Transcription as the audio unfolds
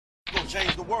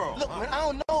change the world. Look, man, I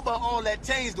don't know about all that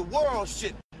change the world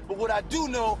shit, but what I do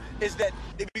know is that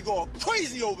they be going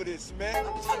crazy over this, man.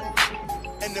 I'm telling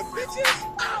you. And the bitches,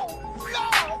 oh,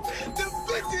 God, the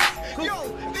bitches, yo,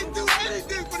 they do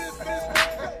anything for this man.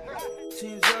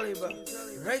 Team Jelly, but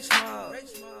Rach Mob.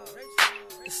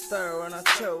 It's third world,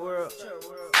 not your world.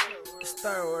 It's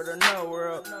third world or no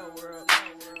world.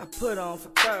 I put on for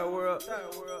third world.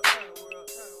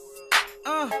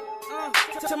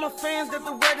 Tell my fans that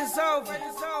the wait is over.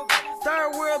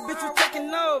 Third world, bitch, we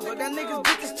taking over. Got niggas,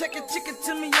 bitches checking chicken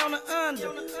to me on the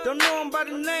under. Don't know them by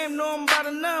the name, know them by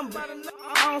the number.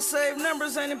 I don't save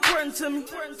numbers, ain't important to me.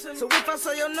 So if I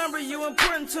say your number, you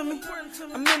important to me.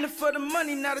 I'm in it for the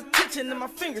money, not attention. And my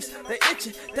fingers, they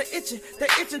itching, they itching, they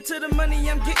itching to the money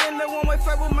I'm getting. The one-way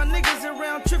fight with my niggas and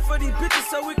round trip for these bitches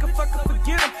so we can fucking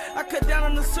forget them. I cut down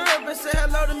on the syrup and say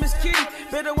hello to Miss Kitty.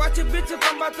 Better watch your bitch if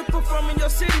I'm about to perform in your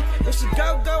city. If she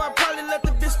go, I probably let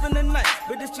the bitch spend the night.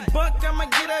 But if she bunk, I'ma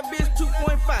get that bitch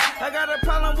 2.5. I got a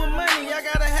problem with money, I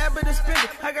got a habit of spending.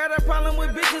 I got a problem with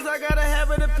bitches, I got a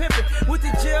habit of pimping. With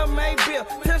the jail made bill,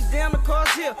 touchdown the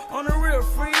cars here. On the real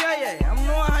free, yeah. I'm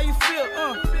knowing how you feel,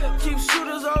 Keep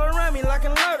shooters all around me like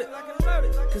I'm loaded.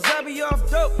 Cause I be off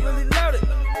dope, really loaded.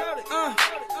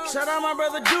 Shout out my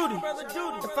brother Duty.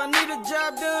 If I need a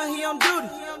job done, he on duty.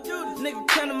 Nigga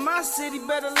come to my city,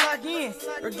 better lock in.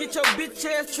 Or get your bitch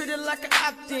ass treated like an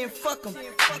opt-in. Fuck em.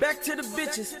 Back to the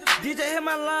bitches. DJ hit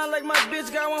my line like my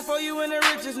bitch got one for you in the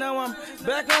riches. Now I'm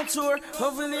back on tour.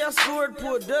 Hopefully I scored.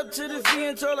 Pulled up to the fee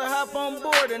and told her hop on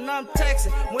board. And I'm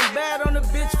taxing. Went bad on the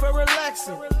bitch for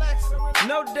relaxing.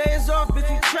 No days off, bitch,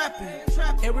 we trapping.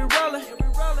 And we rolling.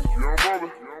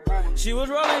 She was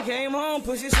rolling, came home,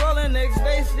 pussy swollen, next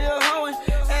day still hoeing.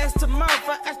 Ass to mouth,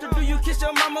 I asked her, do you kiss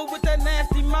your mama with that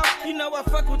nasty mouth? You know I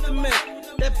fuck with the milk,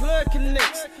 that plug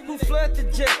connects. Who flood the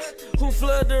jets? Who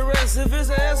flood the rest? If it's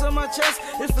an ass on my chest,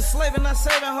 it's for slaving, not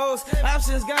saving hoes.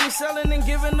 Options got me selling and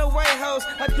giving away hoes.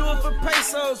 I do it for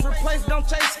pesos, replace, don't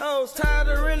chase hoes. Tired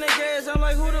of renegades, I'm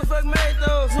like, who the fuck made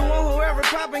those? Who want whoever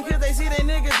popping, cause they see they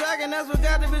niggas jogging. That's what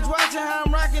got the bitch watching, how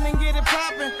I'm rocking and get it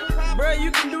popping. Bruh,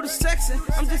 you can do the sexing,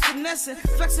 I'm just finessing.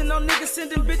 Flexing on niggas,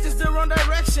 sending bitches the wrong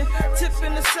direction. Tip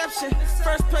interception,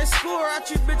 first place score. I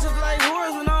treat bitches like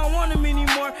whores when I don't want them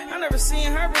anymore. I never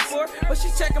seen her before, but she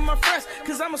checking my fresh.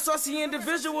 Cause I'm a saucy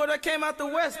individual that came out the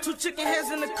west. 2 chicken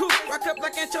heads in the coop, rock up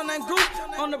like Ancho and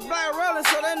Goop. On the block rolling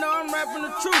so they know I'm rapping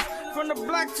the truth. From the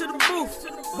block to the booth,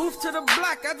 booth to the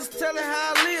block, I just tell it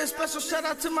how I live. Special shout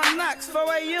out to my knocks. 4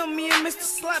 a.m. me and Mr.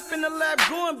 Slap in the lab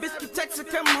going. Bitch, you text her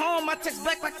coming home, I text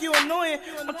back like you annoying.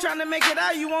 I'm trying to make it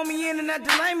out, you want me in and that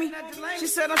delay me. She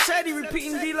said I'm shady,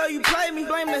 repeating D-Lo, you play me.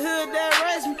 Blame the hood that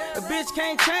raised me, a bitch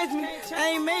can't change me. I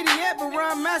ain't made it yet, but where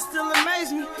I'm at still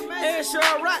amaze me. Air sure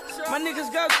rock, my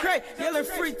niggas go crazy. Yelling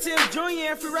free Tim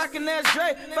Jr. and free rockin' that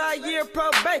Dre. 5-year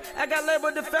probate, I got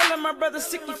labeled the felon. My brother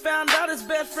sick, he found out his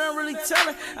best friend really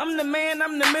telling. I'm the man,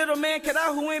 I'm the middle man, cut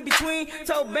out who in between.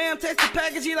 Told Bam, text the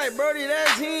package, he like, Brody,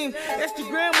 that's him.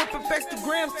 Instagram with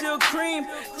Instagram, still cream.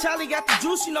 Charlie got the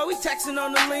juice, you know he texting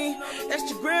on the lean.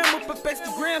 Instagram with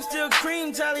Instagram, still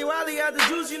cream. Charlie Wiley got the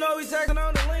juice, you know he texting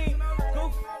on the lean.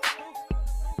 Goofy.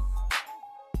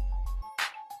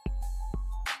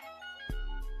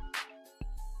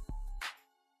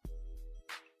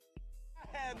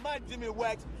 I had my Jimmy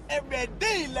Wax every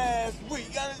day last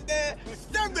week, you understand?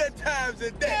 7 times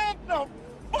a day. Get the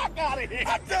fuck out of here.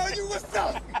 I tell you what's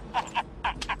up.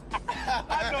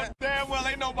 I know damn well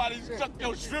ain't nobody sucked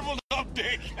your shriveled up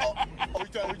dick. Oh, you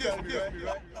trying to be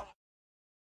right?